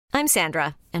I'm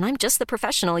Sandra, and I'm just the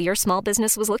professional your small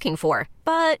business was looking for.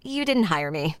 But you didn't hire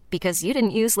me because you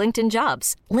didn't use LinkedIn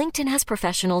Jobs. LinkedIn has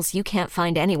professionals you can't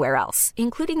find anywhere else,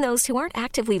 including those who aren't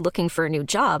actively looking for a new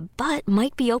job, but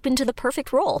might be open to the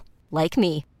perfect role, like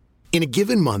me. In a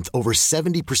given month, over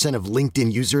 70% of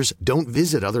LinkedIn users don't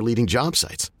visit other leading job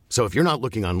sites. So if you're not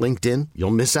looking on LinkedIn,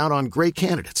 you'll miss out on great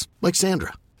candidates like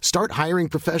Sandra. Start hiring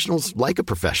professionals like a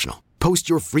professional. Post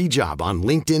your free job on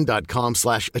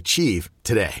linkedin.com/achieve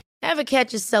today. Ever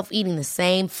catch yourself eating the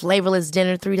same flavorless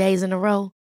dinner 3 days in a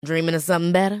row? Dreaming of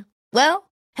something better? Well,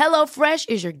 HelloFresh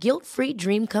is your guilt-free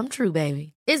dream come true,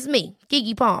 baby. It's me,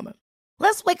 Keke Palmer.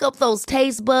 Let's wake up those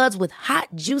taste buds with hot,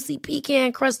 juicy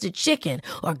pecan-crusted chicken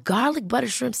or garlic butter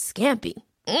shrimp scampi.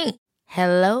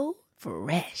 Hello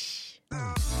Fresh.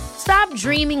 Stop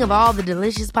dreaming of all the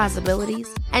delicious possibilities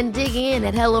and dig in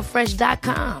at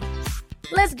HelloFresh.com.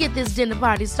 Let's get this dinner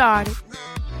party started.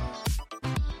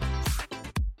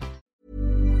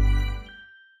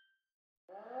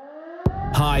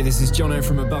 Hi, this is Jono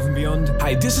from Above and Beyond.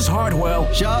 Hi, this is Hardwell.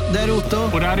 Tja, det är Otto.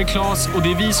 Och det här är Claes och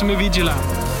det är vi som är Vigilant.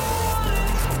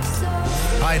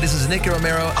 Hi, this is Nicky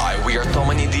Romero. Hi, we are Tom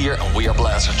and Deer and we are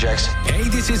Blasterjaxx. Hey,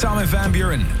 this is Armin van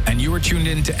Buuren and you are tuned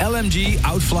in to LMG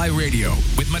Outfly Radio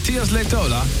with Matthias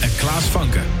Letola and Klaas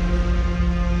Funke.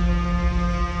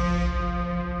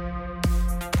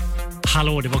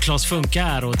 Hallå, det var Klaas Funke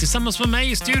här och tillsammans med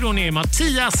mig i studion är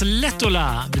Mattias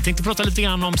Letola. Vi tänkte prata lite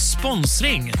grann om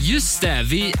sponsring. Just det,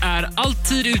 vi är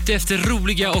alltid ute efter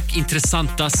roliga och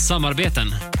intressanta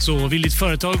samarbeten. Så vill ditt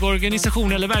företag,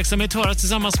 organisation eller verksamhet höras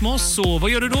tillsammans med oss, så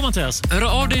vad gör du då, Mattias?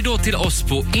 Hör av dig då till oss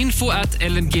på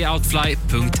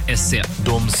info@lmgoutfly.se.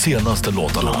 De senaste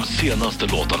låtarna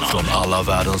från alla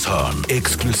världens hörn.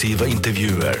 Exklusiva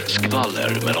intervjuer,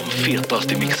 skvaller med de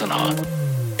fetaste mixarna.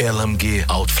 LMG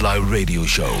Outfly Radio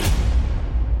Show.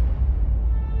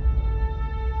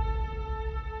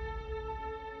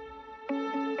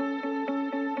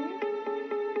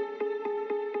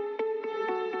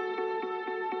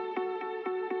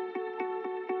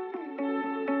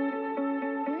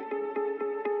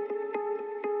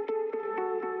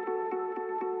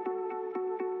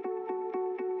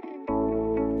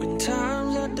 When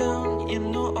times are down, you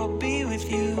know I'll be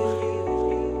with you.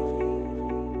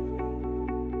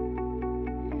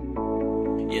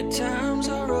 Yeah, times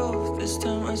are rough, this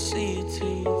time I see it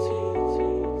too.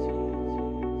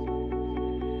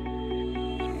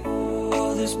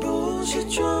 All this bullshit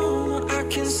drama, I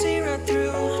can see right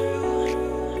through.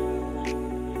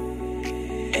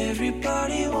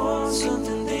 Everybody wants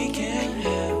something they can't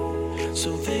have,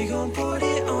 so they gon' put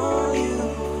it on you.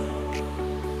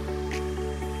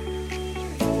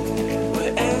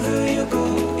 Wherever you go,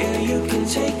 yeah, you can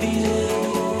take me there.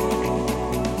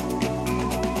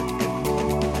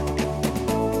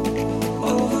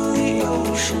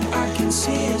 I can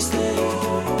see us there.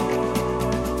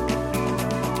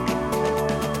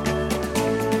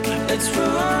 Let's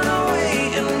run away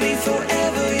and be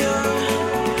forever young.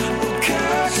 We'll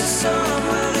catch the sun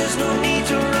where there's no need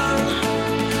to run.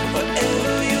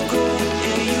 Wherever you go,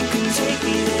 yeah, you can take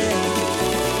me there.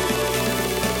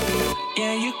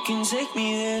 Yeah, you can take me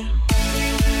there.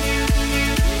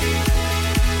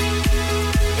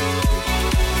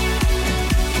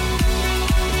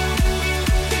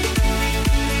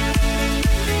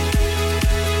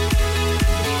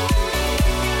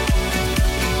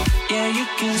 You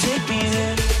can take me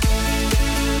there.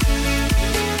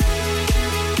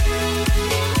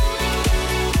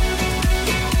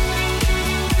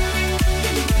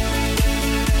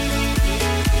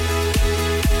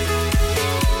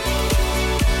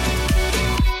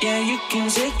 Yeah, you can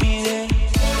take me there.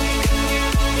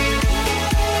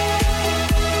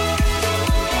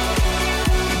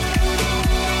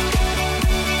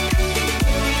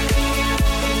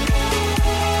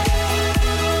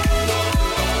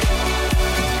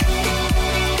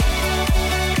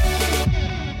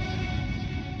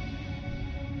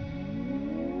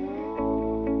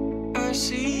 I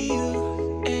see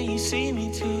you, and you see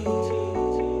me too.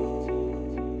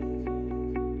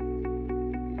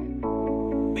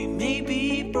 We may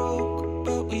be broke,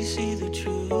 but we see the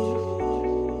truth.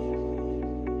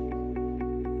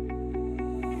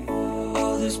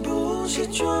 All this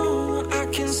bullshit drama, I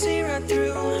can see right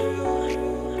through.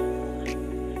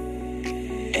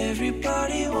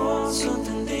 Everybody wants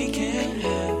something they can't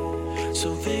have,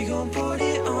 so they gon' put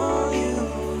it on you.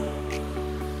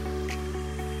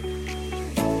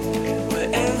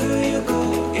 Wherever you go,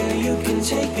 yeah, you can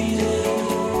take me there.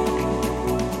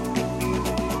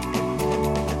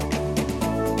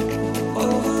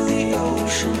 Over the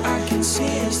ocean, I can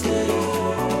see us there.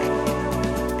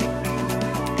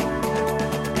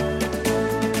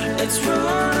 Let's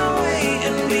run away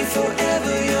and be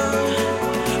forever young.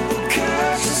 We'll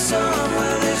catch the sun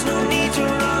where there's no need to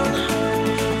run.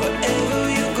 Wherever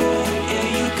you go,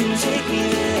 yeah, you can take me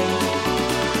there.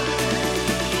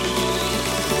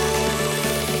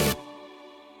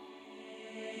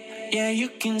 Yeah, you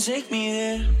can take me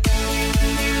there.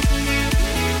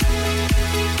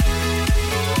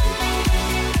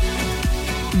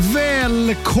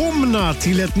 Välkomna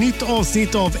till ett nytt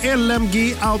avsnitt av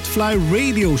LMG Outfly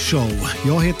Radio Show.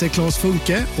 Jag heter Claes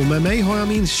Funke och med mig har jag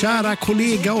min kära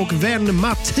kollega och vän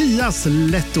Mattias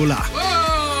Lettola.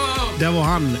 Det var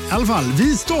han. I alla fall,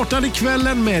 vi startade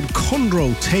kvällen med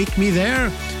Condro, Take Me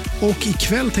There. Och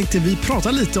ikväll tänkte vi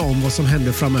prata lite om vad som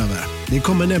händer framöver. Det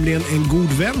kommer nämligen en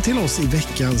god vän till oss i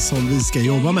veckan som vi ska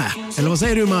jobba med. Eller vad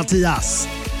säger du, Mattias?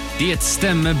 Det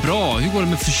stämmer bra. Hur går det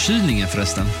med förkylningen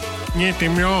förresten?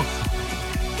 Jättebra.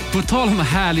 På tal om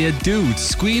härliga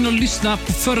dudes, gå in och lyssna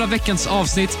på förra veckans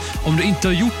avsnitt om du inte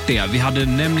har gjort det. Vi hade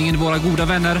nämligen våra goda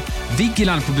vänner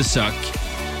Vigiland på besök.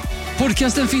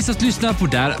 Podcasten finns att lyssna på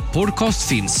där podcast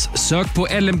finns. Sök på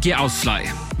LMG Outfly.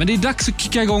 Men det är dags att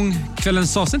kicka igång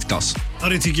kvällens avsnitt, Claes. Ja,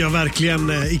 det tycker jag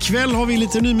verkligen. Ikväll har vi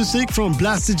lite ny musik från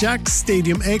Blaster Jack,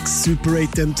 Stadium X, Super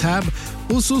 8 and Tab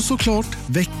och såklart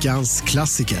veckans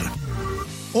klassiker.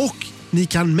 Och ni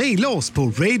kan mejla oss på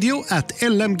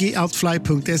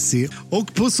radio@lmgoutfly.se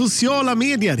och på sociala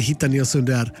medier hittar ni oss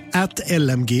under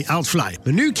 @lmgoutfly.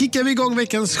 Men nu kickar vi igång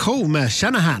veckans show med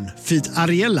Shanahan, feat.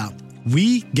 Ariella.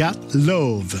 We Got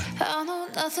Love. I know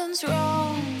nothing's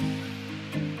wrong.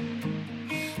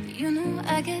 You know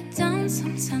I get down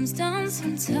sometimes. I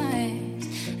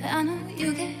know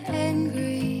you get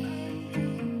angry,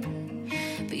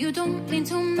 but you don't mean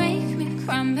to make me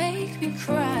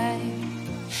cry.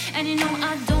 And you know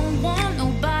I don't want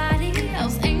nobody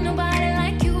else, ain't nobody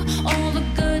like you. All the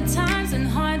good times and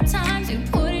hard times we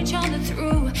put each other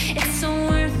through. It's so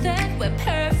worth it, we're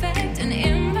perfect and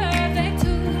imperfect too.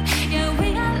 Yeah,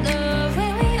 we got love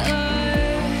where we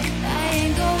are. I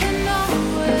ain't going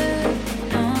nowhere,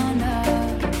 no.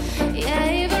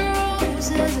 Yeah, even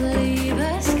roses leave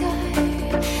a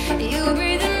sky. You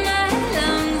breathe in my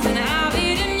lungs and I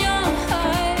beat in your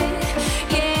heart.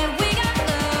 Yeah, we got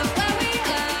love where we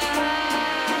are.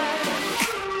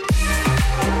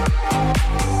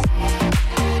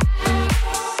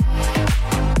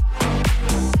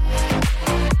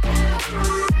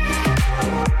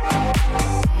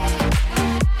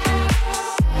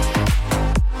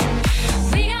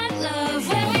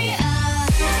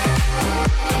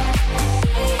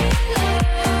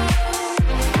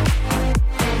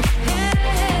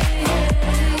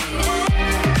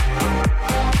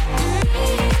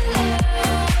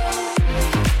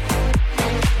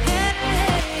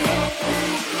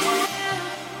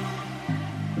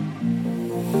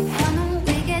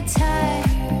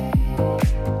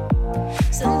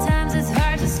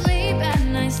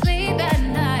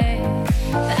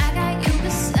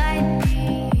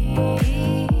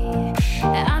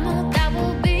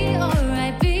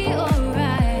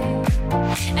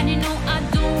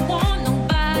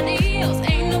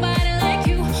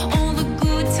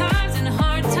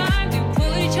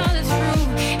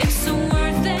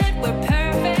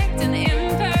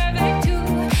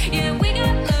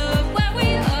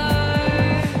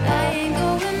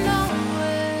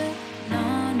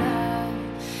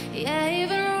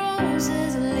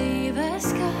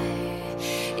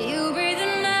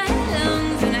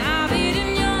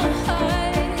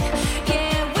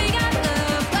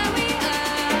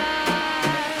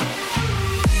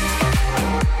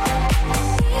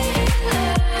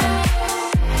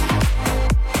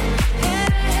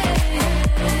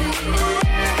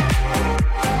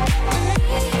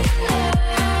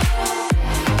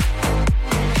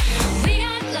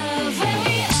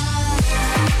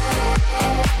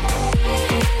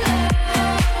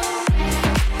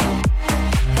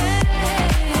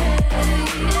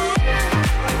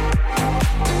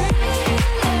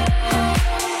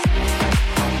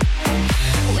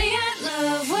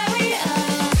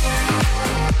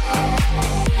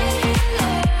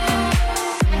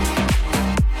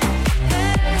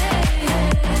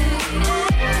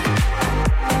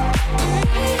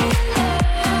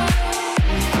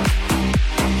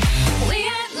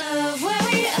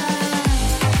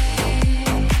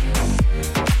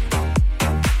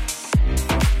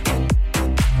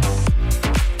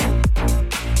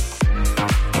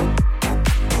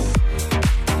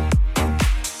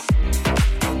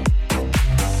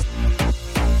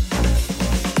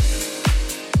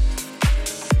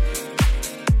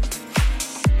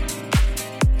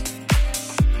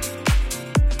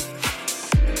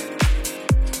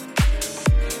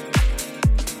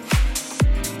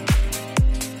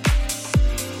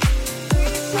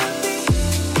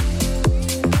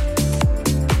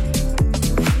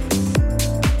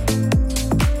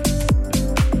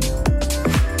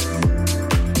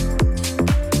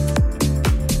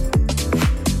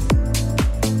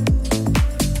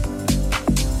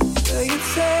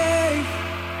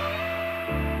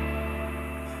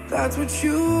 That's what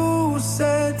you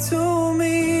said to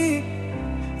me.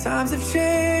 Times have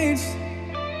changed.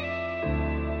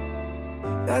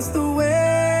 That's the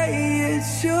way it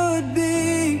should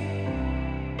be.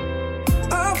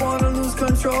 I wanna lose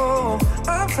control.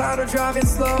 I'm tired of driving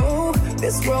slow.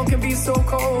 This world can be so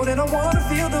cold and I wanna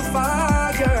feel the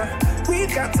fire.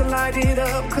 We've got to light it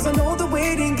up, cause I know the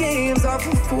waiting games are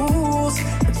for fools.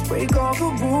 Let's break all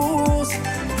the rules.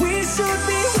 We should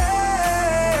be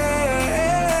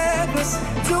reckless,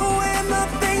 doing the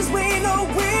things we know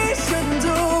we shouldn't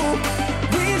do.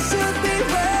 We should be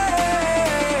reckless.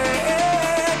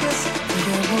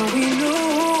 Forget what we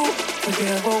knew.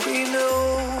 Forget what we knew.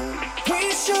 We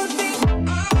should be.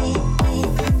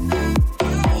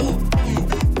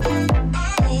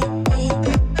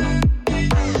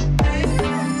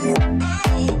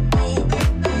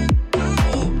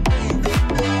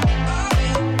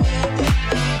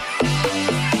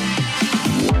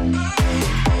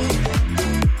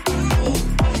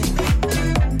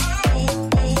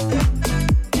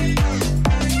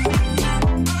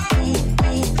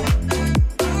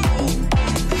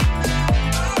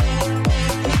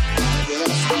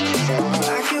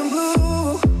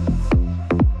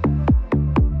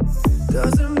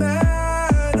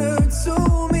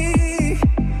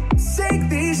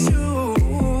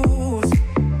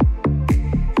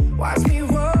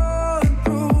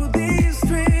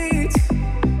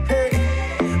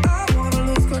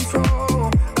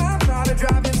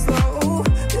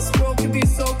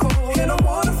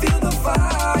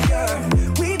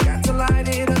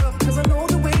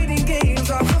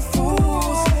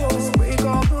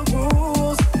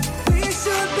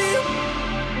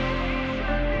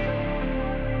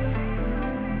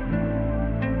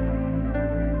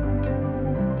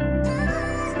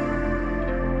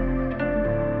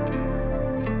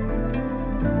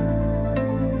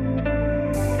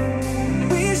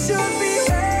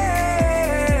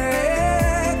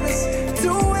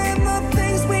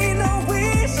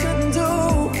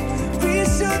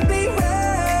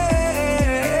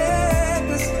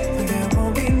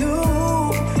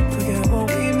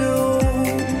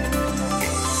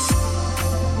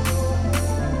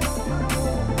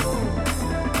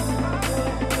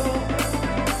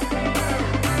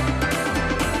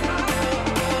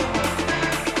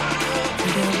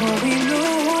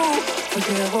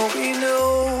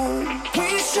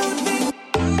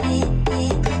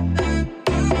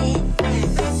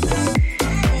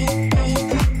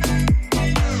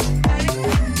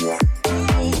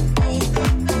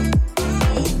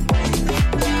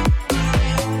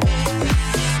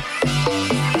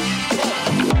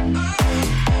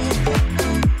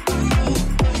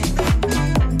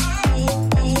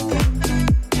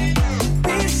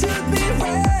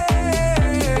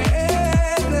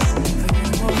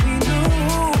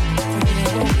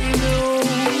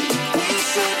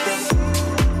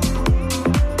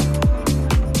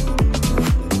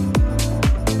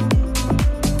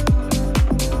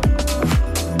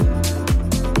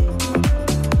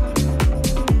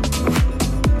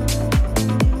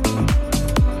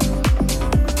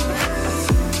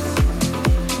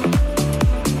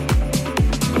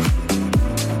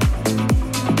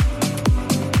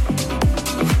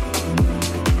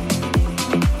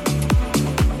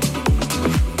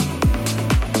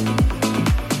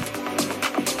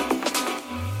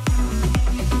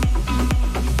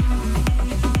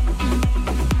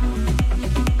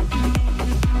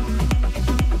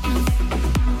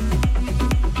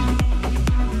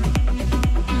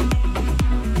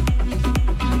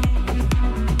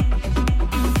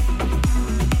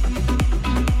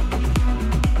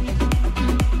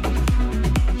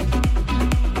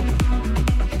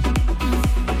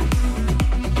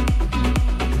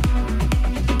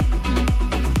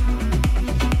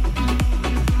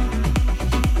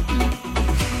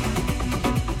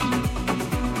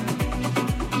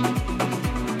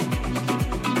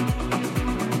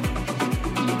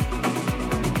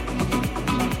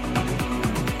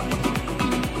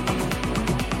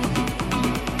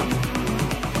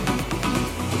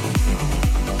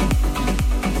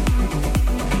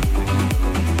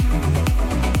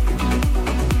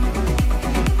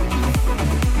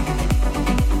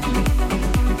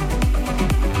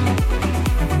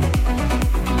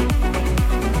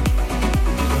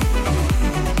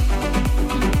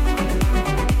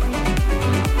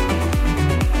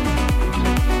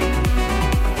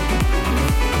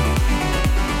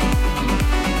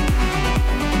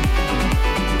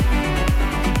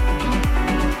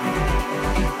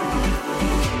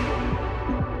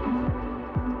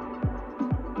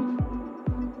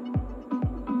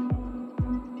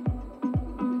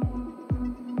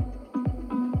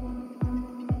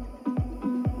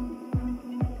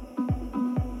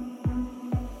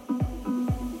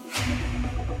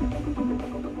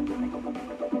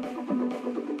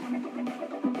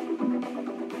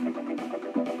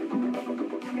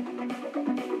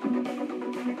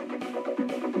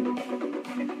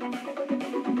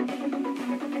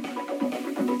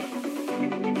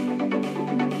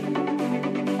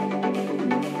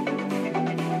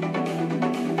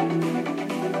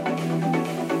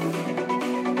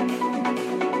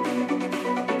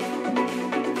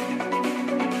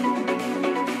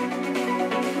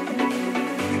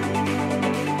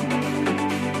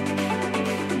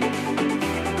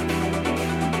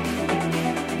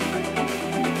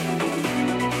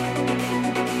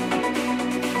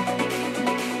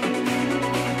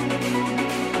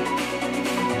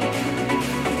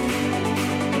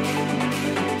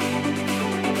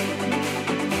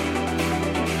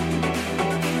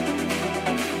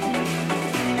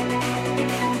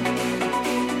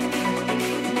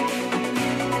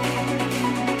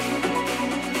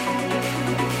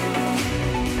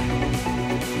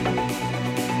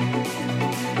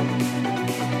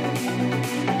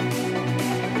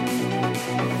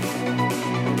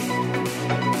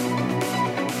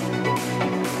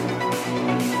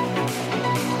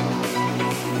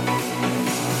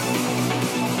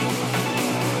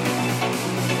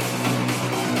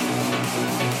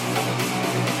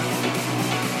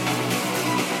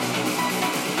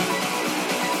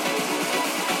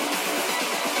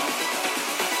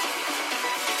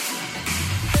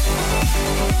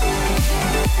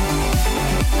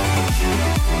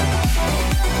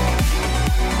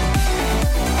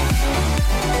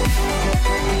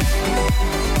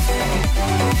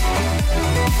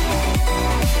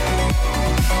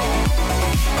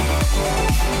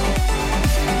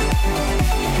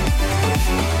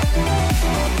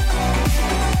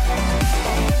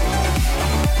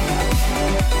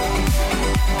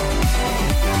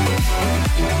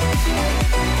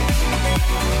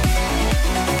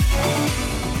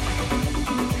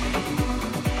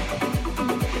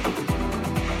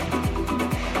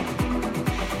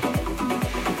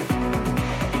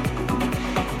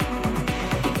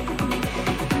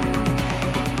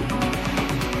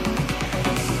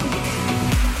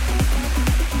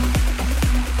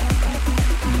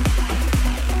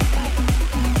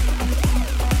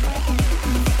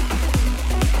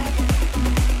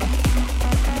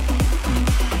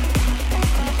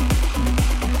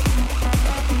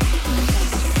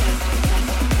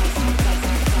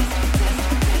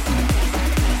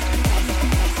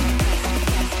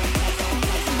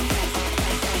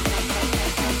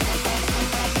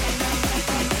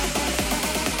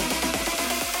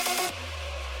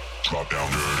 Drop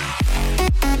down dirty.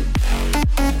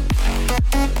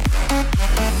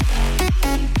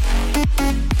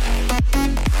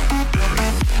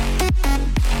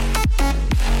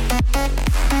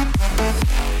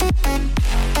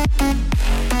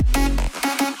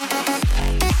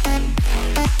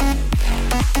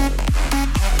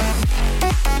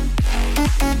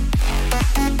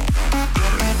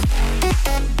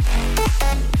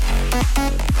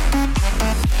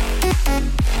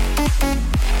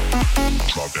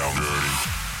 Drop down dirty.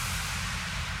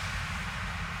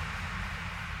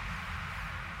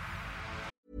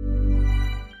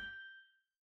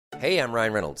 Hey, I'm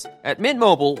Ryan Reynolds. At Mint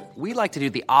Mobile, we like to do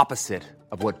the opposite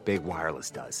of what Big Wireless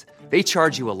does. They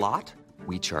charge you a lot,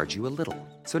 we charge you a little.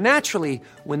 So naturally,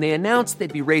 when they announced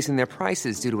they'd be raising their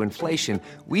prices due to inflation,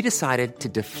 we decided to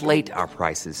deflate our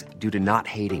prices due to not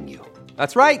hating you.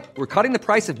 That's right. We're cutting the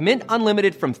price of Mint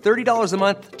Unlimited from $30 a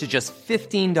month to just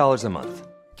 $15 a month.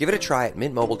 Give it a try at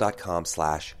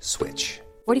mintmobile.com/switch.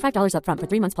 $45 up front for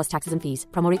 3 months plus taxes and fees.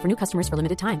 Promo rate for new customers for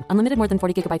limited time. Unlimited more than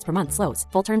 40 gigabytes per month slows.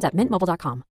 Full terms at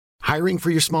mintmobile.com. Hiring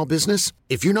for your small business?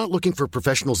 If you're not looking for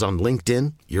professionals on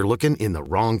LinkedIn, you're looking in the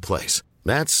wrong place.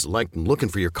 That's like looking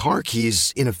for your car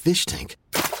keys in a fish tank.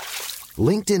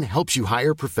 LinkedIn helps you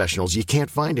hire professionals you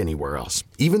can't find anywhere else,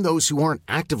 even those who aren't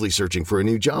actively searching for a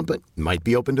new job but might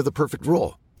be open to the perfect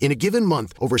role. In a given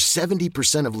month, over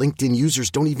 70% of LinkedIn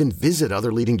users don't even visit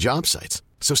other leading job sites.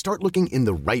 So start looking in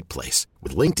the right place.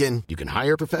 With LinkedIn, you can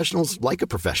hire professionals like a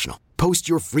professional. Post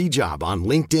your free job on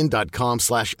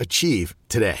linkedin.com/achieve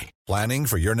today. Planning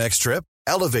for your next trip?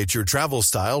 Elevate your travel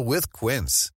style with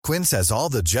Quince. Quince has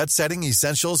all the jet-setting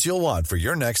essentials you'll want for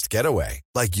your next getaway,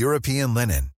 like European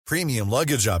linen, premium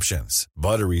luggage options,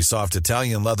 buttery soft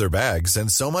Italian leather bags,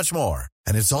 and so much more.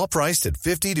 And it's all priced at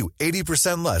 50 to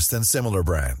 80% less than similar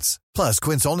brands. Plus,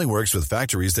 Quince only works with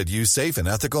factories that use safe and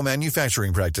ethical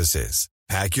manufacturing practices.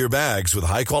 Pack your bags with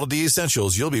high-quality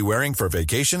essentials you'll be wearing for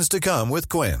vacations to come with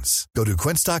Quince. Go to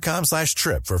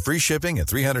quince.com/trip for free shipping and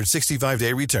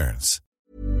 365-day returns.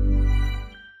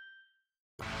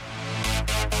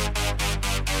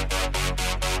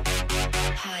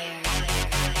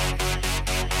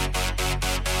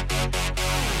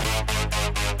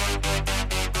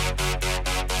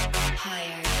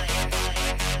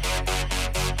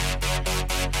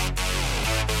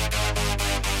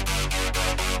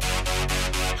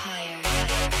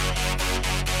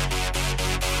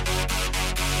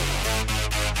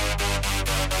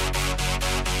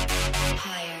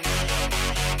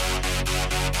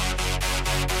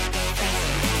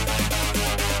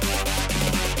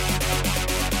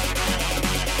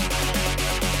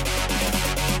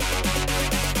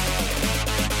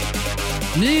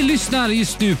 Ni lyssnar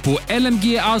just nu på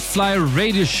LMG Outfly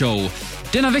Radio Show.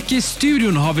 Denna vecka i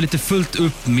studion har vi lite fullt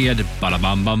upp med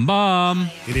Badabam Bam Bam.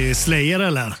 Är det Slayer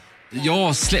eller?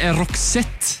 Ja,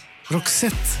 Roxette.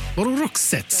 Roxette? Vadå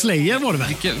Roxette? Slayer var det väl?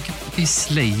 Vilka är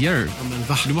Slayer?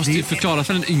 Ja, du måste ju förklara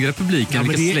för den yngre publiken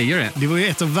vilka Slayer är. Det var ju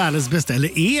ett av världens bästa,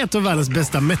 eller är ett av världens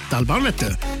bästa metalband, vet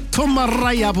du. Tom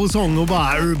Araya på sång och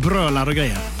bara brölar och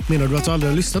grejer. Menar du att du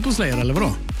aldrig har lyssnat på Slayer eller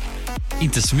vadå?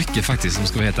 Inte så mycket faktiskt, om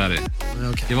ska vara helt ärlig.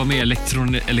 Okay. Det var mer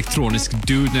elektronisk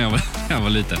dude när jag var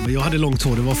liten. Men jag hade långt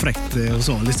hår, det var fräckt och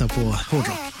så. Lyssna på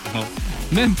hårdrock. Ja.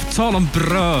 Men på tal om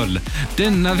bröl.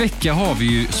 Denna vecka har vi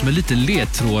ju som en liten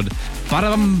ledtråd.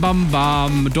 Bam, bam,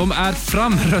 bam. De är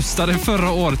framröstade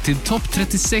förra året till topp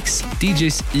 36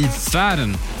 DJs i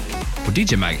världen på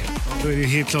DJ Mag. Då är det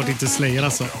helt klart inte Slayer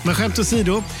alltså. Men skämt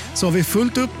åsido så har vi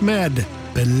fullt upp med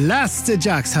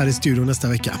Blasterjaxx här i studion nästa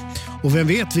vecka. Och vem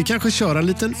vet, vi kanske kör en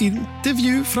liten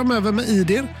intervju framöver med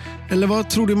Idir. Eller vad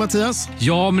tror du, Mattias?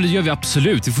 Ja, men det gör vi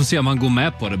absolut. Vi får se om han går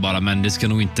med på det bara, men det ska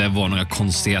nog inte vara några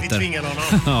konstigheter. Vi tvingar honom.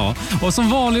 Ja. Och som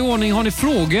vanlig ordning, har ni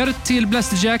frågor till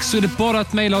Blasterjaxx så är det bara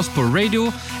att mejla oss på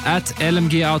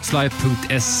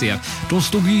radio@lmgoutfly.se. De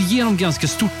stod ju igenom ganska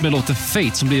stort med låten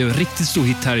Fate som blev en riktigt stor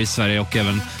hit här i Sverige och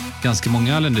även ganska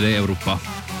många länder i Europa.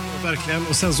 Verkligen.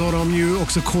 Och sen så har de ju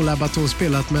också collabat och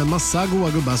spelat med massa goa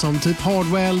gubbar som typ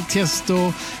Hardwell,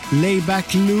 Tiesto,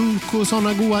 Layback Luke och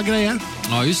sådana goa grejer.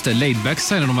 Ja, just det. Laidback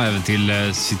signade de även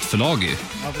till sitt förlag ju.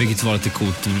 Vilket var lite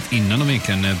coolt innan de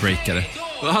egentligen breakade.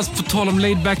 På tal om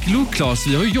Laidback Luke, Claes,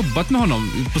 vi har ju jobbat med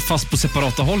honom fast på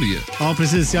separata håll ju. Ja,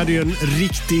 precis. Jag hade ju en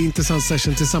riktigt intressant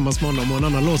session tillsammans med honom och en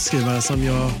annan låtskrivare som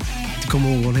jag inte kommer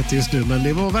ihåg vad hon heter just nu. Men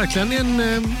det var verkligen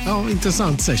en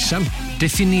intressant session.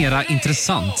 Definiera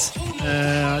intressant.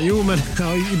 Jo, men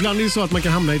ibland är det ju så att man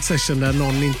kan hamna i ett session där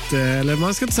någon inte, eller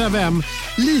man ska inte säga vem,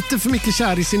 lite för mycket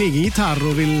kär i sin egen gitarr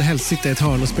och vill helst sitta i ett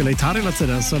hörn och spela gitarr hela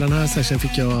tiden. Så den här session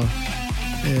fick jag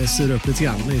syra upp lite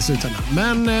grann i slutändan.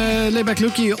 Men Layback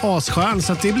Luke är ju asskön,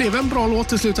 så att det blev en bra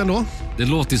låt i slutändan då. Det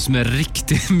låter som en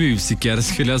riktig musiker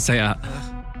skulle jag säga.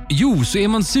 Jo, så är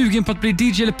man sugen på att bli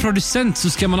DJ eller producent så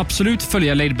ska man absolut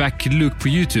följa Layback Luke på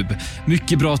YouTube.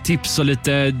 Mycket bra tips och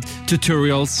lite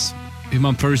tutorials hur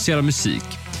man producerar musik.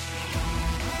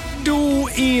 Då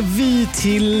är vi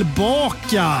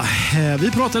tillbaka.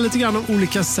 Vi pratar lite grann om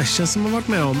olika sessions som man varit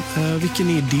med om.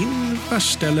 Vilken är din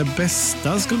värsta eller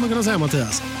bästa skulle man kunna säga,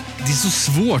 Mattias? Det är så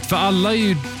svårt för alla är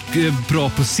ju bra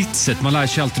på sitt sätt. Man lär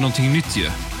sig alltid någonting nytt ju.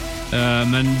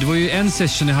 Men det var ju en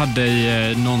session jag hade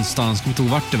i någonstans, jag kommer inte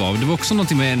ihåg vart det var. Det var också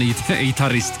någonting med en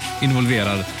gitarrist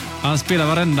involverad. Han spelade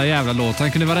varenda jävla låt,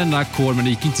 han kunde varenda ackord, men det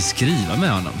gick inte att skriva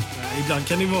med honom. Ibland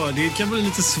kan det kan bli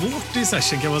lite svårt i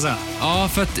session kan man säga. Ja,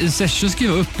 för att en session ska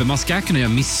vara uppe. Man ska kunna göra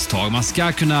misstag. Man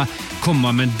ska kunna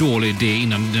komma med en dålig idé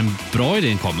innan den bra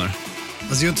idén kommer.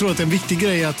 Alltså jag tror att en viktig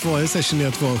grej att vara i session är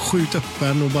att vara skjut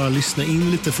öppen och bara lyssna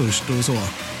in lite först och så.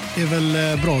 Det är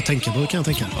väl bra att tänka på, kan jag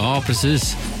tänka. Ja,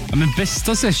 precis. Ja, men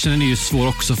bästa sessionen är ju svår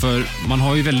också för man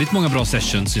har ju väldigt många bra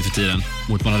sessions i för tiden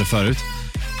mot man hade förut.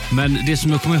 Men det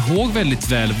som jag kommer ihåg väldigt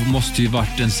väl måste ju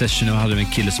varit en session jag hade med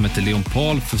en kille som hette Leon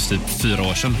Paul för typ 4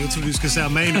 år sedan. Jag tror du skulle säga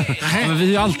mig nu. Ja, men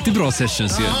vi har alltid bra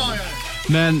sessions ju.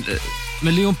 Men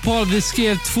Leon Paul, vi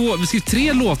skrev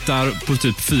 3 låtar på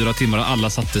typ 4 timmar och alla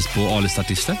sattes på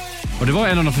A-listartister. Och det var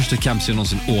en av de första camps jag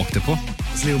någonsin åkte på.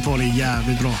 Så Leon Paul är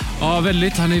jävligt bra. Ja,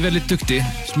 väldigt. Han är väldigt duktig.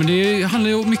 Men det handlar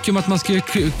ju mycket om att man ska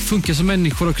funka som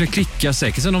människor och kunna klicka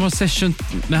säkert. Sen om man session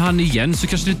med han igen så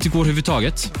kanske det inte går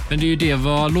överhuvudtaget. Men det är ju det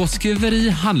vad låtskriveri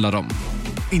handlar om.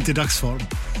 Inte dagsform.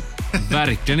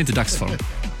 Verkligen inte dagsform.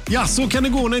 Ja, så kan det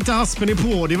gå när inte haspen är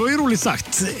på. Det var ju roligt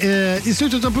sagt. I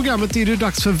slutet av programmet är det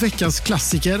dags för veckans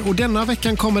klassiker. Och denna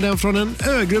veckan kommer den från en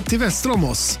ögrupp till väster om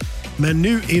oss. Men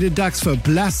nu är det dags för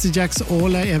Blaster Jacks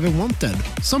All I Ever Wanted.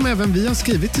 Som även vi har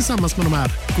skrivit tillsammans med de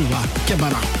här goa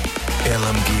gabbarna.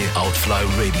 LMG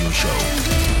Outfly Radio Show.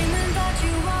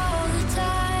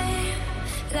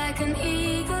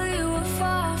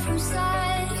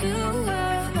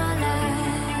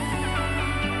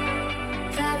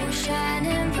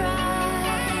 Shining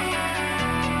bright.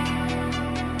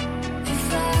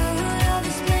 If I would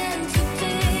always meant to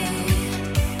be,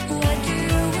 why do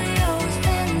we always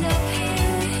end up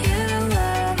here? You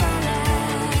were my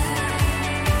light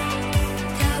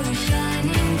that was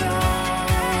shining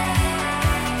bright.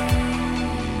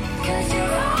 'Cause you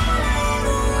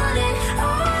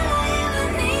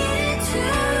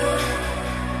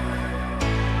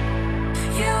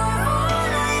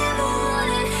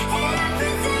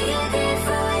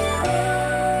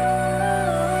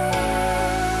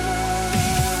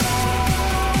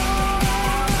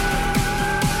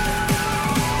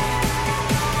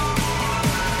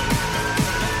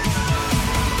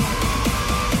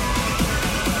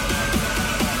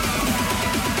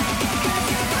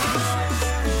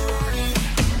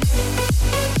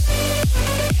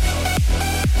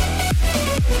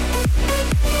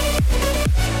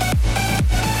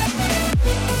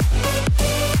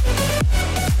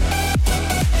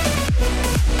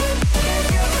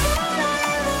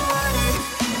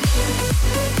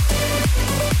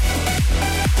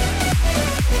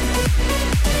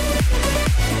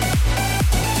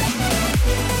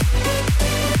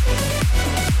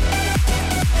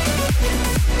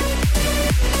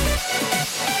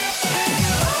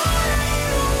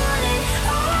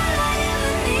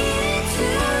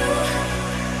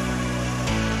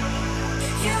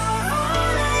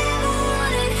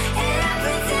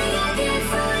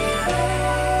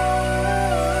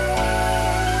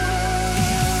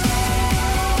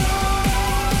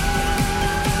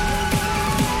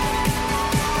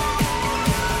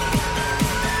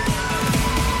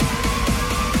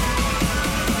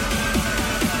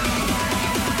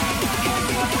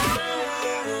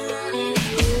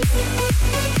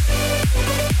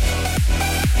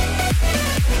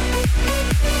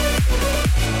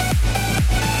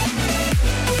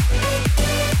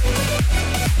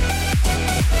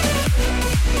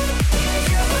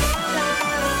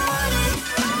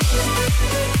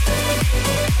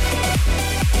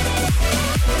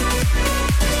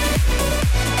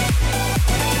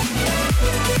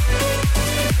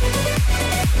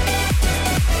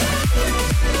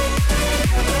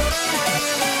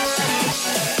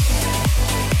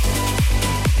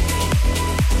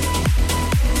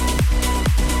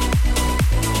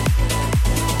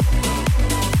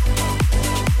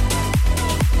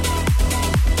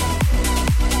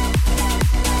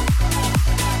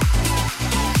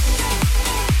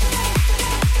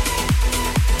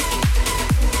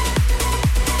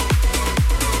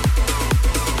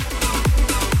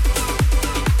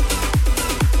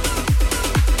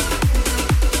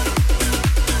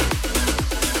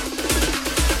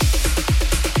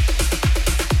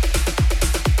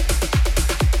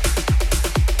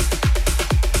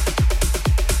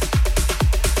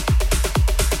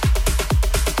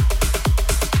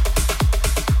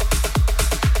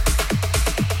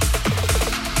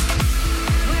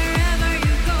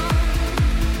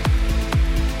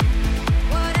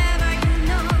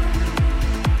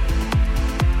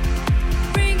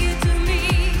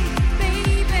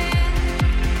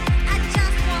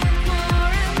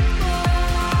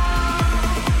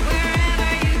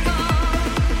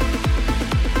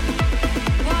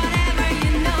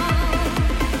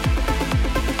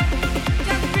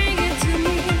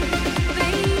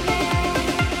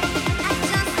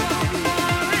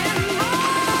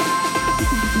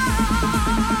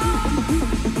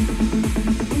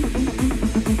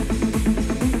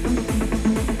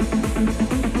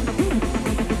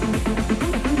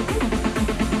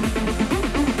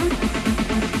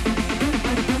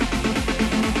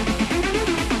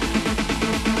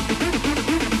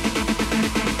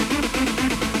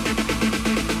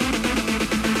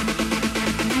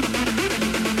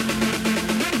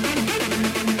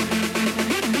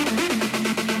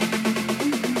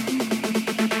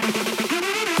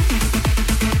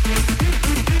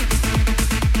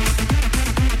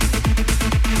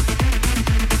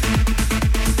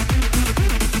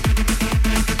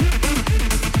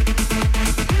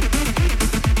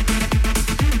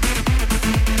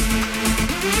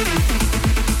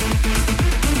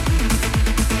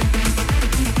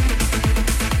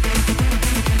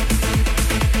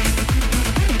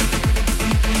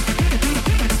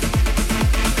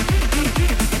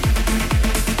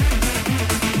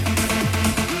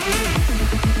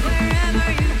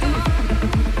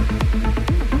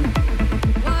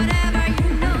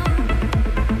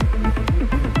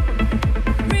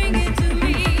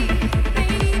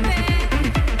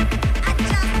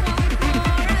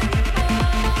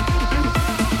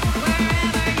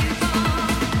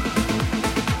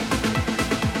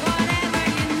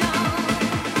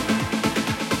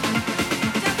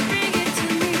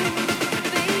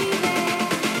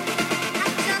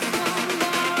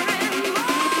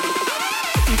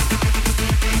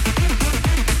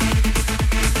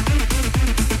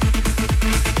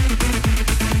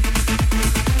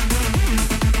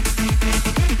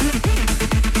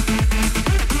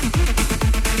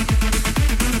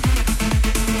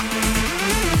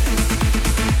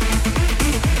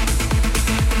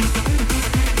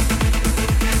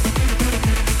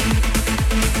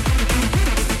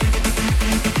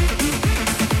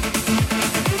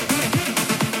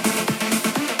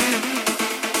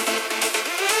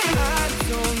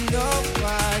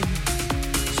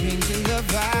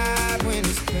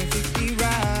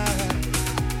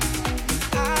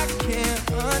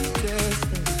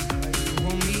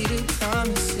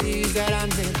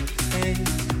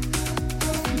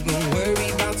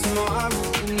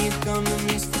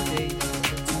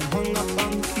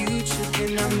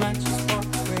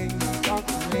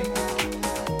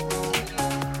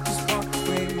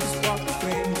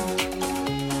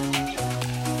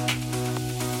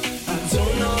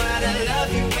don't know how to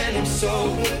love you when I'm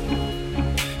sober.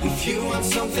 If you want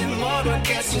something more, I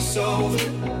guess it's over.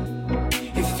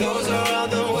 If those are all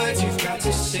the words you've got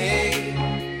to say,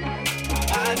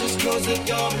 I just close the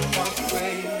door and walk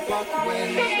away, walk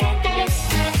away, walk away.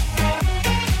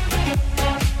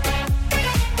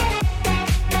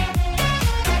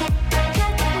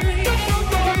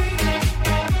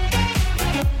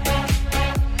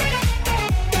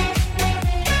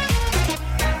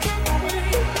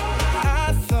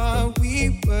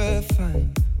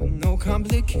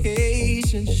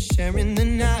 Complications, sharing the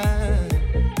night.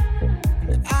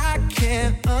 And I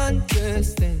can't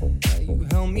understand why you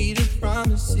held me to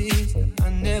promises that I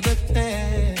never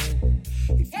planned.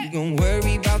 If you gon'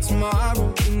 worry about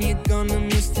tomorrow, then you're gonna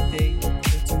miss the day.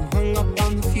 If you hung up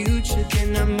on the future,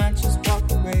 then I might just walk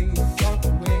away, walk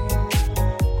away.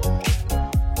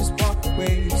 Just walk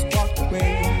away, just walk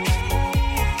away.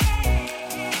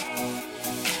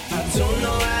 I don't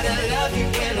know how to love you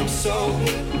when I'm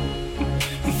sober.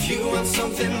 If you want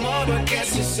something more, I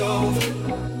guess it's over.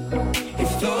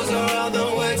 If those are all the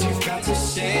words you've got to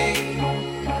say,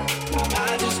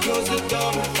 I just close the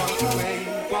door and walk away,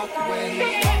 walk away,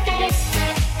 walk away.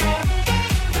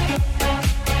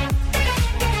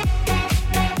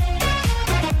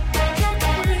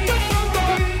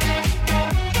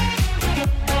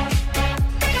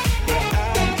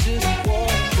 I just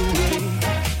walk away.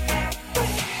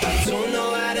 I don't know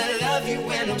how to love you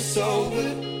when I'm sober.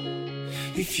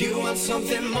 If you want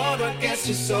something more, I guess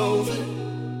it's over.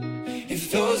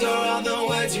 If those are all the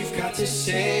words you've got to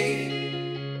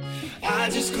say, I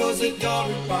just close the door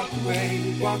and walk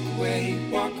away, walk away,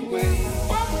 walk away,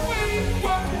 walk away,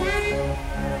 walk away,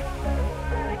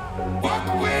 walk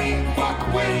away, walk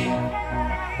away,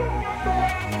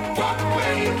 walk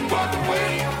away, walk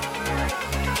away.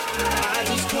 I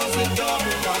just close the door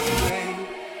and walk away.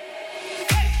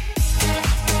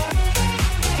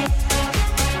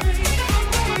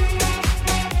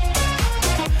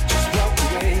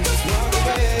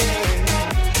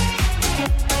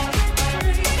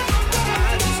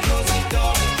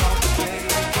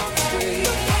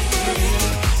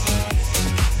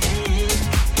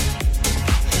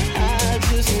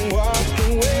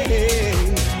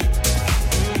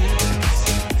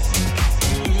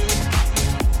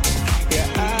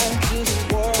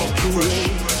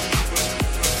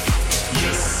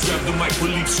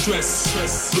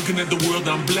 Stress. Looking at the world,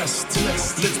 I'm blessed.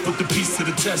 Let's put the peace to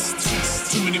the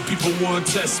test. Too many people want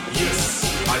test. Yes,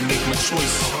 I make my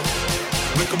choice.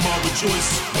 Make them all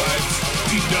rejoice. Vibes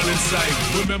deep down inside.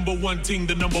 Remember one thing,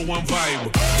 the number one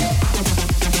vibe.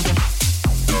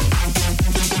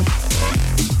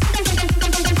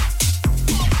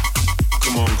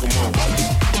 Come on, come on.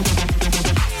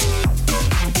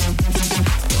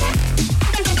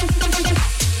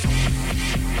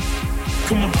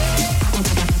 Come on.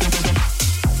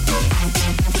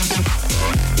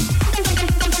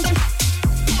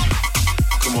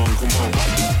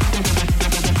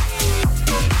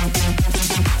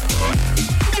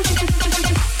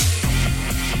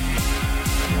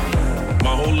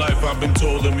 I've been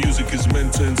told that music is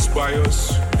meant to inspire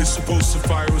us. It's supposed to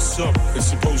fire us up. It's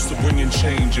supposed to bring in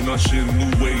change and usher in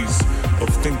new ways of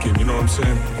thinking, you know what I'm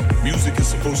saying? Music is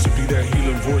supposed to be that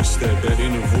healing voice, that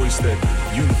inner voice that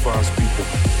unifies people.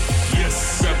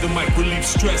 Yes, grab the mic, relieve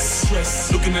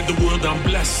stress. Looking at the world, I'm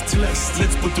blessed. Let's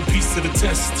put the peace to the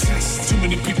test. Too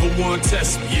many people want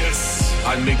test. Yes,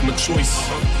 I make my choice.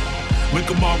 Make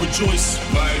them all rejoice.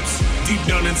 Vibes deep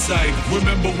down inside.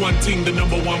 Remember one thing, the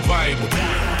number one vibe.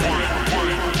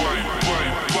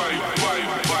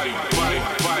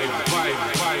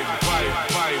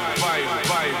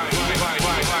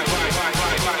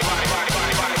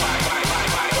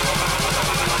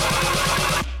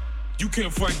 You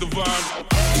can't fight the vibe.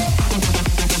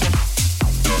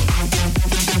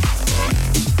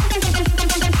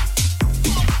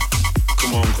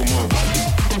 Come on, come on.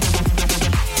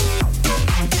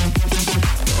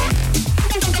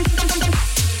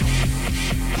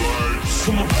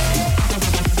 Come on.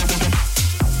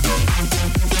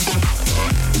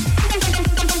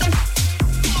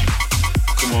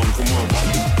 Come on, come on.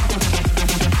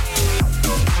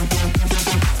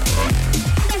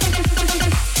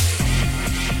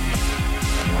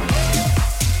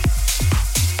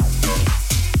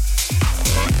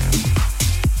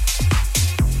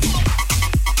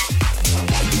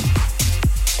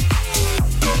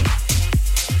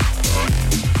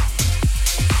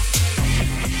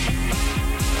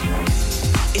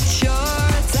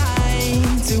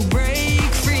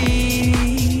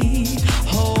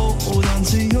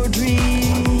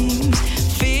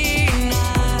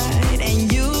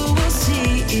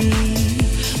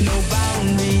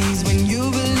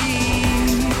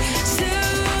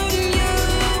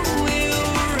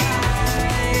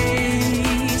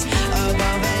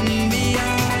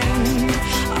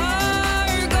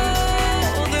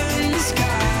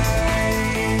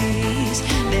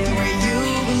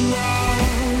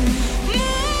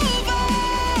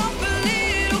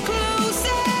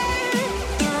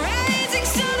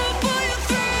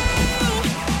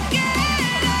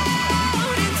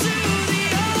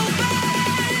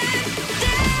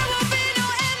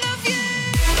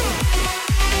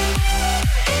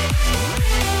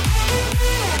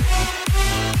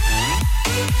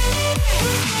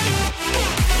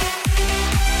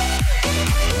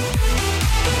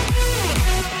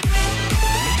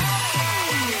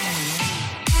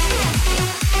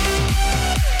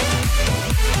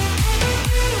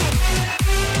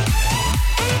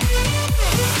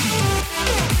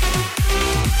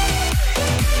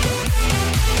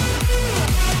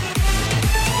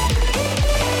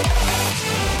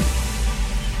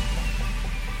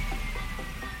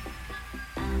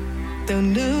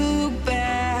 Don't look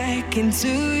back into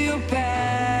your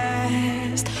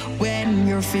past when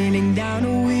you're feeling down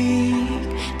or weak.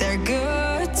 There are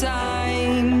good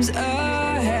times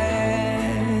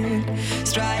ahead.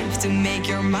 Strive to make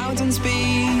your mountain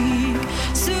speak.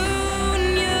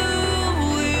 Soon you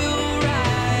will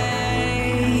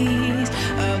rise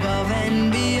above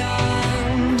and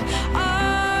beyond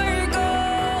our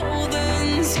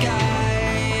golden skies.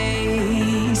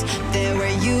 There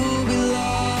where you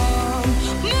belong.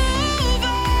 Move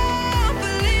up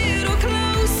a little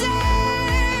closer.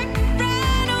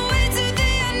 Run away to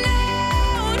the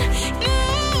unknown.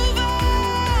 Move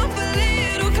up a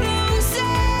little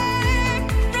closer.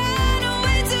 Run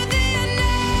away to the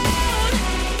unknown.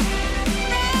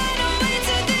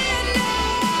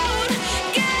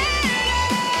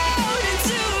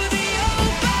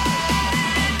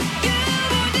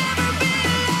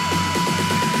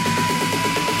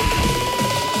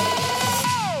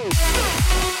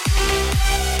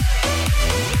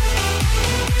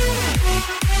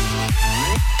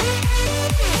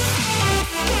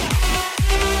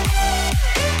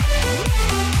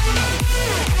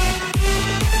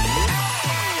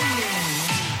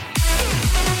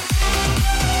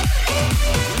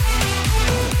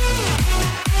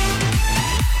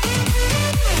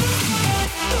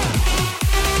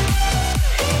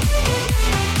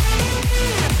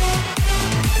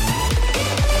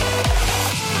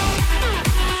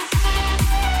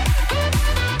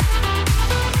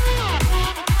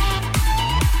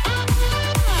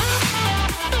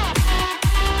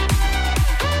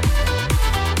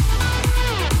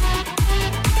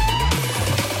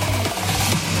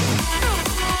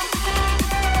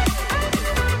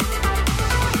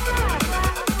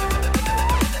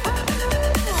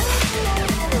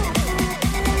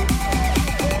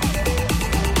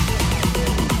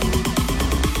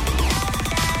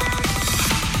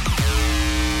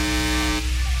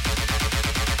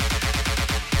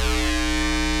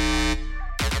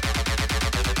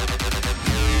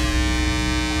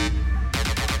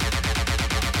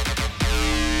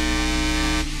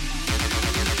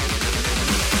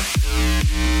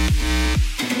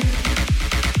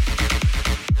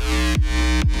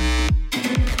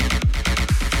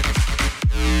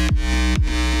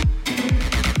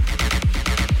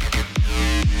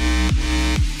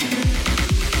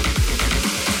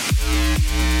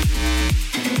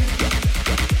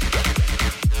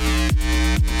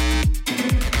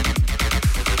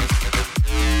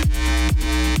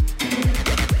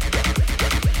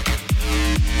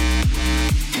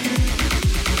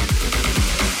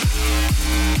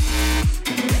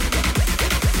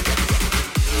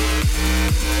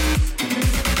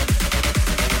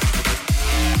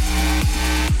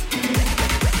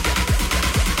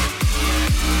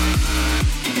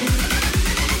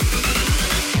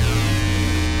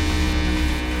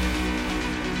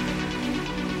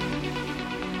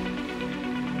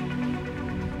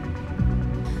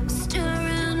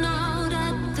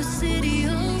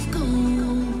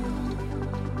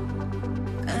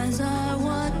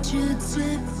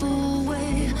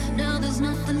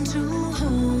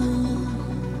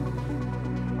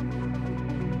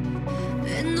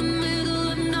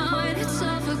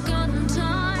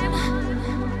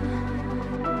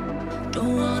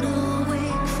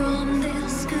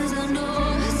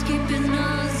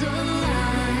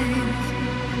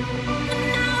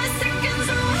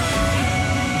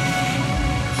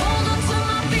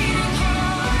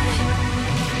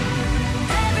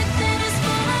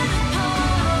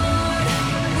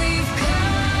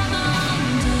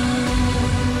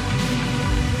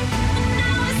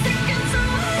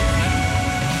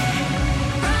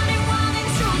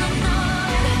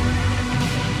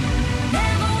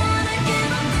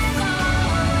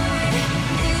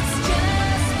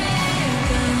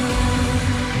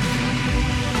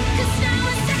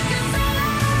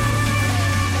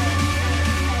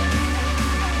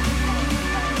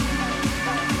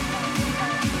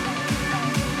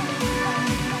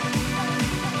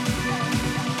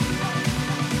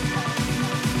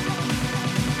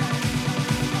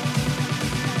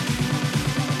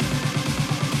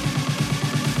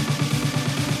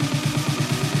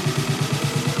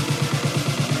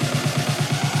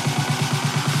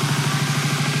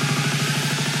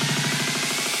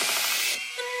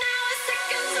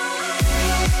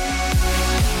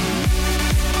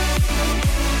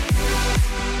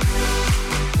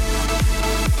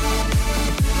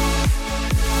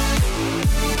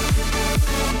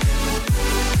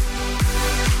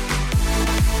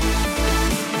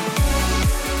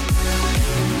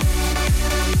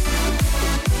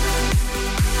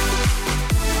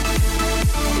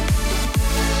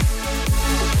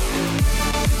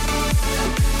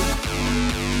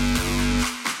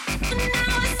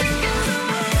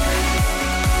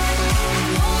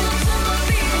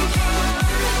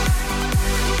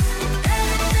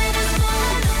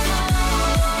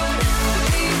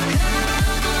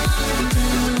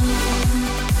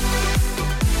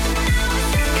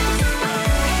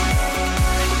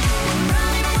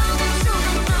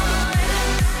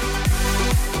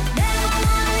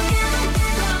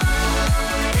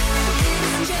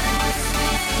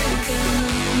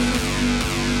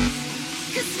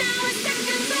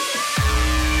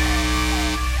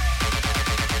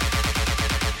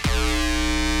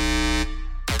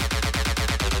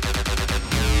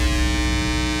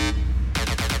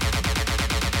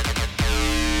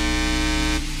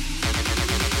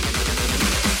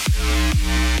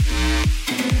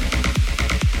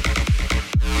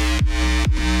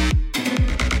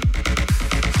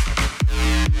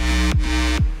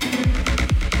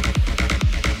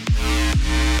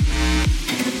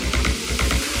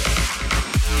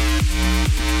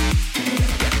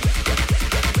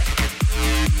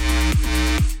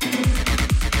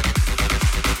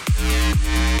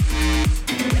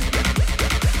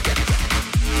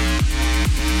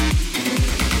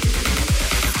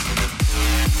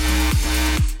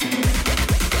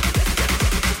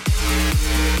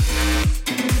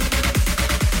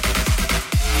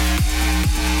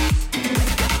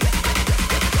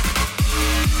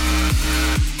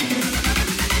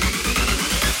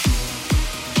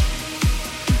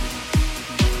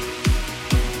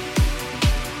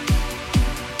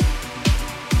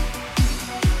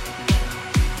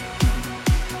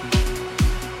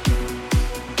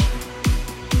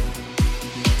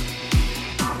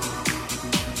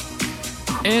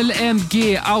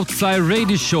 LMG Outfly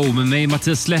Radio Show med mig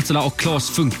Mattias Letola och Claes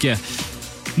Funke.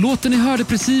 Låten ni hörde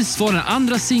precis var den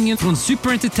andra singeln från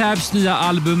Super Tabs nya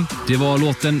album. Det var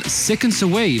låten Seconds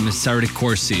Away med Sarah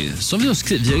Corsi som vi har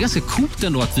skrivit. Det är ganska coolt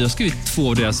ändå att vi har skrivit 2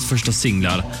 av deras första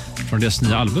singlar från deras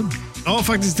nya album. Ja,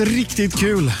 faktiskt riktigt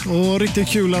kul. Och riktigt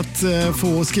kul att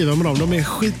få skriva med dem. De är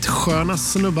skitsköna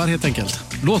snubbar helt enkelt.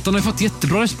 Låtarna har fått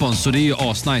jättebra respons och det är ju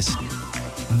asnice.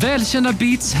 Välkända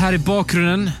beats här i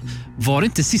bakgrunden. Var det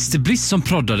inte Sister Bliss som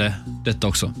proddade detta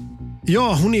också?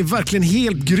 Ja, hon är verkligen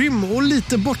helt grym och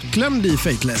lite bortglömd i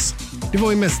Fateless. Det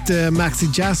var ju mest Maxi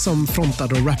Jazz som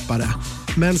frontade och rappade.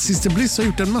 Men Sister Bliss har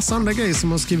gjort en massa andra grejer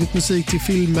som har skrivit musik till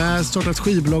filmer, startat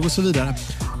skivbolag och så vidare.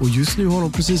 Och just nu har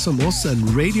hon precis som oss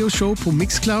en radio show på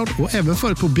Mixcloud och även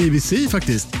förut på BBC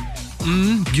faktiskt.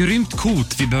 Grymt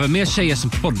coolt. Vi behöver mer tjejer som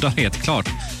poddar helt klart.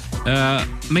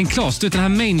 Men Claes, du vet den här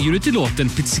main-ljudet i låten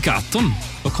Pizzicaton,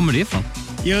 var kommer det ifrån?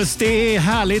 Just det,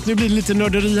 härligt. Nu blir det lite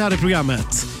nörderi här i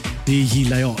programmet. Det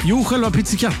gillar jag. Jo, själva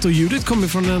pizzicato-ljudet kommer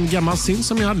från en gammal synt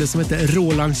som jag hade som heter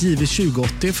Rolands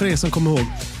JV2080 för er som kommer ihåg.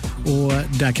 Och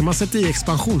där kan man sätta i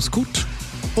expansionskort.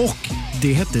 Och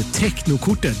det hette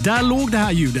technokortet. Där låg det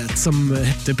här ljudet som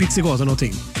hette pizzicato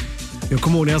någonting. Jag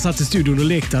kommer ihåg när jag satt i studion och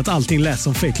lekte att allting lät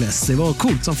som Fateless. Det var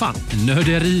coolt som fan.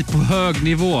 Nörderi på hög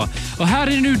nivå. Och här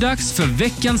är det nu dags för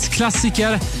veckans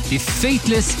klassiker. Det är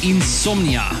Fateless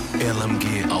Insomnia.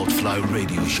 LMG Outfly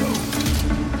Radio Show.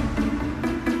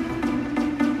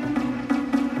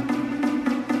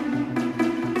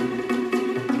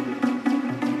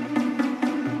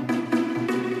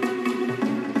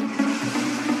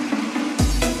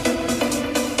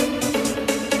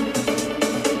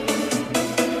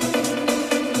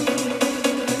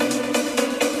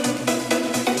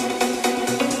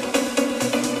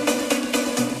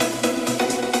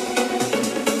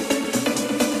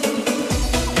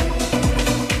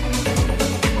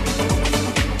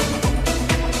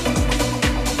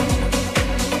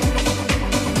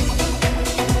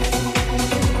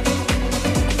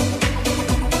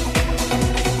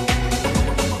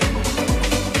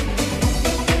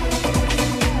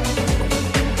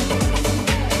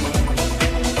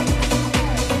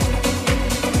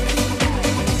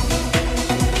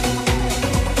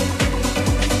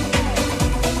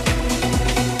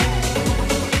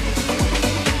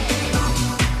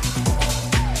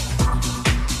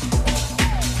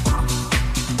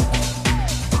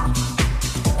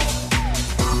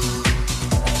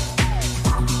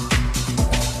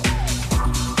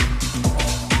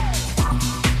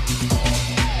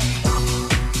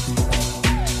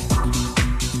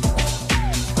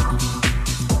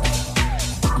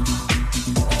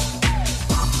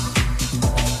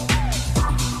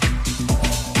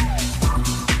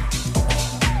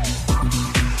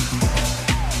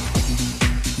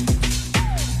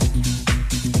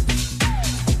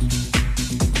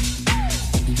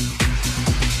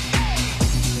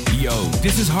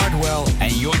 This is Hardwell,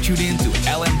 and you're tuned in to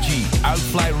LMG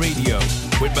Outfly Radio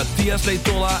with Mattias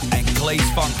Letola and Claes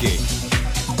Funky.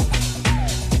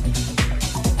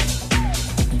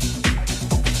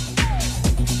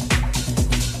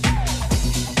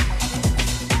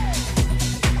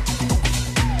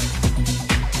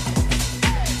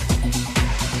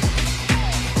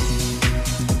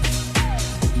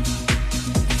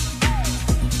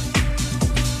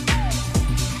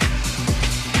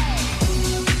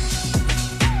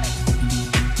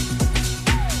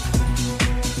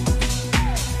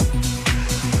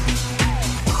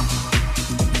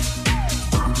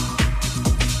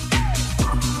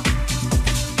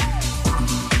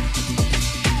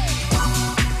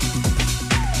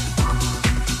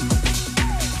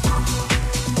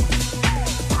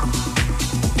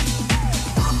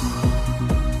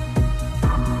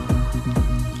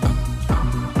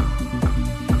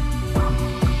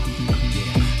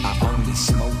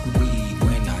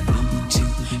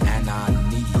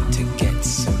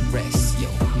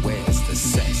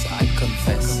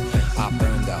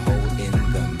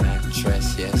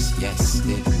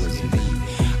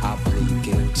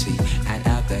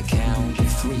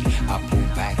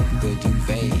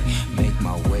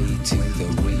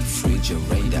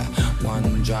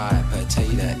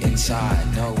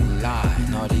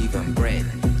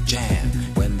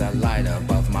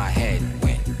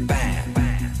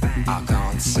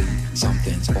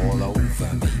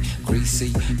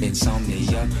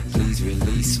 Insomnia, please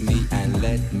release me and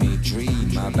let me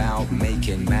dream about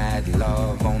making mad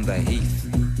love on the heath,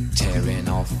 tearing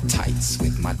off tights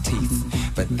with my teeth.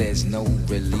 But there's no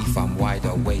relief, I'm wide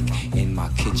awake in my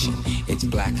kitchen. It's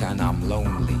black and I'm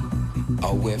lonely.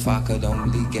 Oh, if I could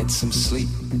only get some sleep.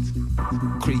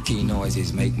 Creaky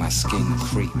noises make my skin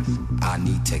creep. I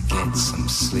need to get some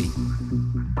sleep.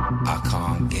 I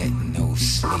can't get no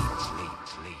sleep.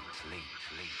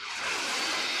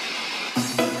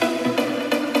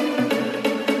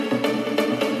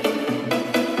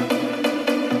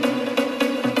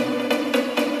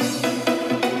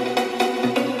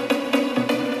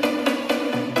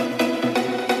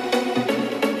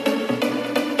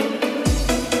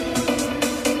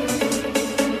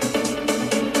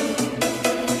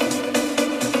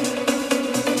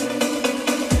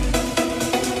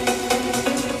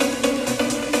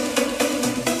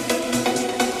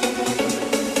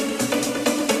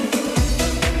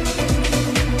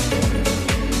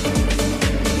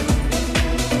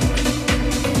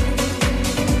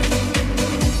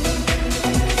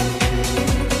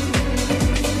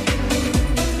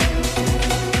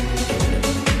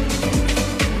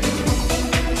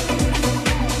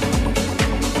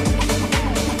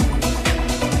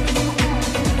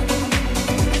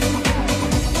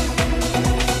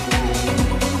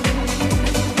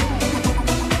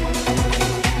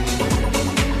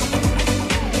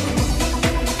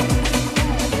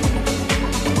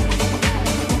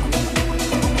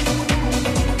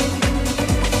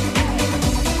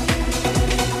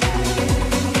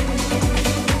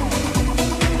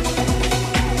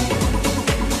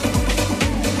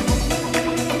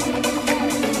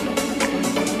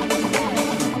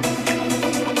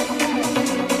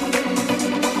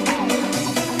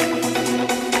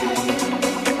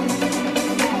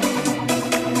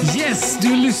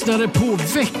 Du lyssnade på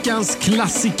veckans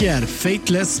klassiker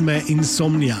Fateless med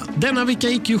Insomnia. Denna vecka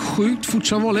gick ju sjukt fort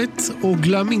som vanligt. Och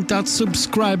glöm inte att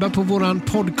subscriba på våran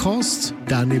podcast,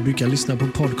 där ni brukar lyssna på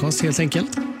podcast helt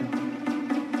enkelt.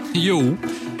 Jo,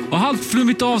 och halvt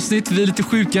flummigt avsnitt. Vi är lite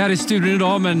sjuka här i studion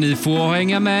idag, men ni får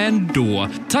hänga med ändå.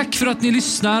 Tack för att ni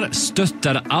lyssnar,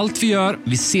 stöttar allt vi gör.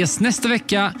 Vi ses nästa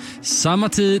vecka, samma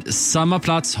tid, samma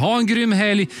plats. Ha en grym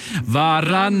helg.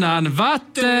 Varannan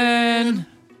vatten!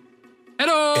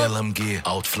 Hejdå! LMG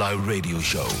Outfly Radio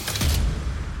Show.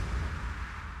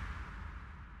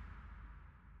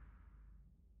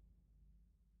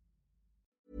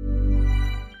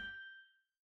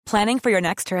 Planning for your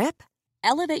next trip?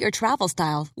 Elevate your travel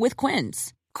style with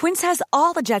Quince. Quince has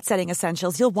all the jet-setting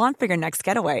essentials you'll want for your next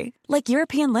getaway, like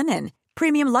European linen,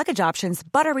 premium luggage options,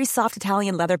 buttery soft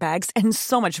Italian leather bags, and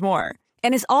so much more.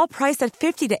 And is all priced at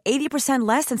 50 to 80%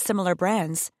 less than similar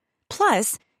brands.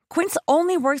 Plus, Quince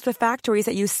only works with factories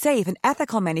that use safe and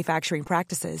ethical manufacturing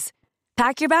practices.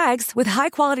 Pack your bags with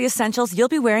high-quality essentials you'll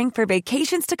be wearing for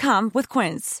vacations to come with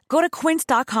Quince. Go to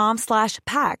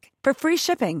quince.com/pack for free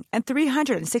shipping and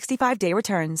 365-day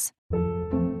returns.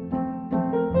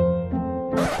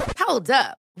 Hold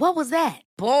up. What was that?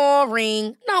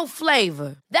 Boring. No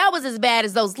flavor. That was as bad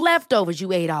as those leftovers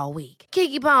you ate all week.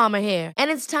 Keke Palmer here,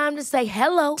 and it's time to say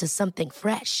hello to something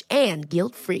fresh and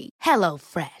guilt-free. Hello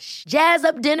Fresh. Jazz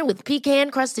up dinner with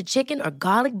pecan-crusted chicken or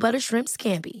garlic butter shrimp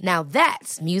scampi. Now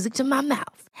that's music to my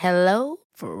mouth. Hello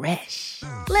Fresh.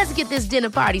 Let's get this dinner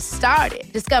party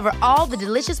started. Discover all the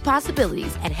delicious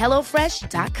possibilities at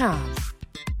hellofresh.com.